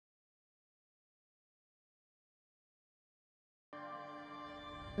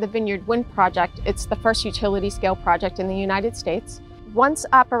the Vineyard Wind project. It's the first utility scale project in the United States. Once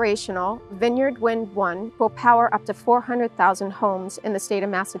operational, Vineyard Wind 1 will power up to 400,000 homes in the state of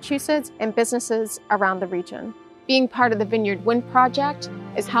Massachusetts and businesses around the region. Being part of the Vineyard Wind project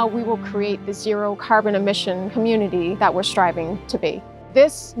is how we will create the zero carbon emission community that we're striving to be.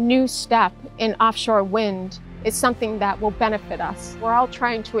 This new step in offshore wind is something that will benefit us. We're all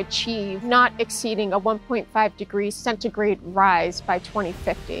trying to achieve not exceeding a 1.5 degrees centigrade rise by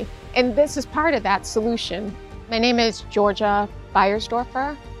 2050. And this is part of that solution. My name is Georgia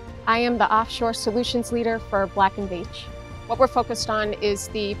Beiersdorfer. I am the offshore solutions leader for Black & Veatch. What we're focused on is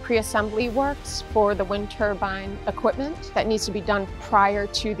the pre-assembly works for the wind turbine equipment that needs to be done prior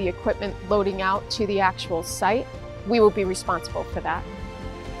to the equipment loading out to the actual site. We will be responsible for that.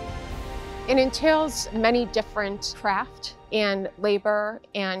 It entails many different craft and labor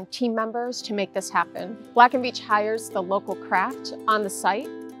and team members to make this happen. Black & Veatch hires the local craft on the site.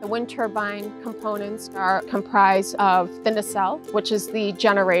 The wind turbine components are comprised of the nacelle, which is the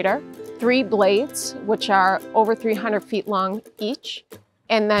generator, 3 blades, which are over 300 feet long each,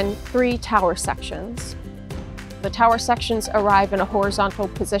 and then 3 tower sections. The tower sections arrive in a horizontal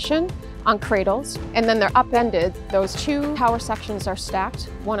position on cradles, and then they're upended. Those 2 tower sections are stacked,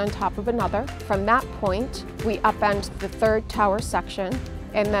 one on top of another. From that point, we upend the 3rd tower section,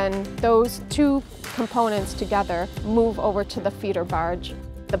 and then those 2 components together move over to the feeder barge.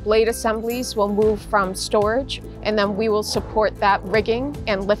 The blade assemblies will move from storage, and then we will support that rigging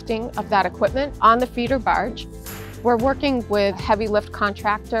and lifting of that equipment on the feeder barge. We're working with heavy lift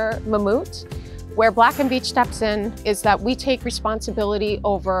contractor Mammoet. Where Black & Veatch steps in is that we take responsibility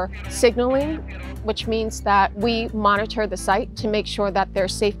over signaling, which means that we monitor the site to make sure that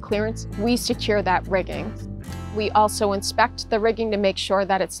there's safe clearance. We secure that rigging. We also inspect the rigging to make sure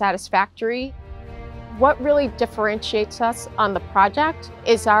that it's satisfactory. What really differentiates us on the project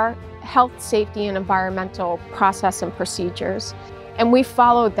is our health, safety, and environmental process and procedures. And we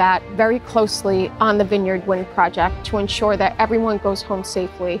follow that very closely on the Vineyard Wind project to ensure that everyone goes home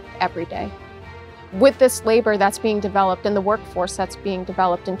safely every day. With this labor that's being developed and the workforce that's being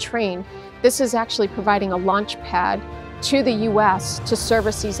developed and trained, this is actually providing a launch pad to the U.S. to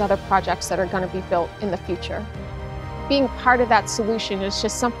service these other projects that are going to be built in the future. Being part of that solution is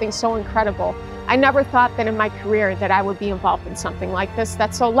just something so incredible. I never thought that in my career that I would be involved in something like this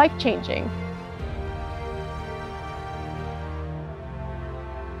that's so life-changing.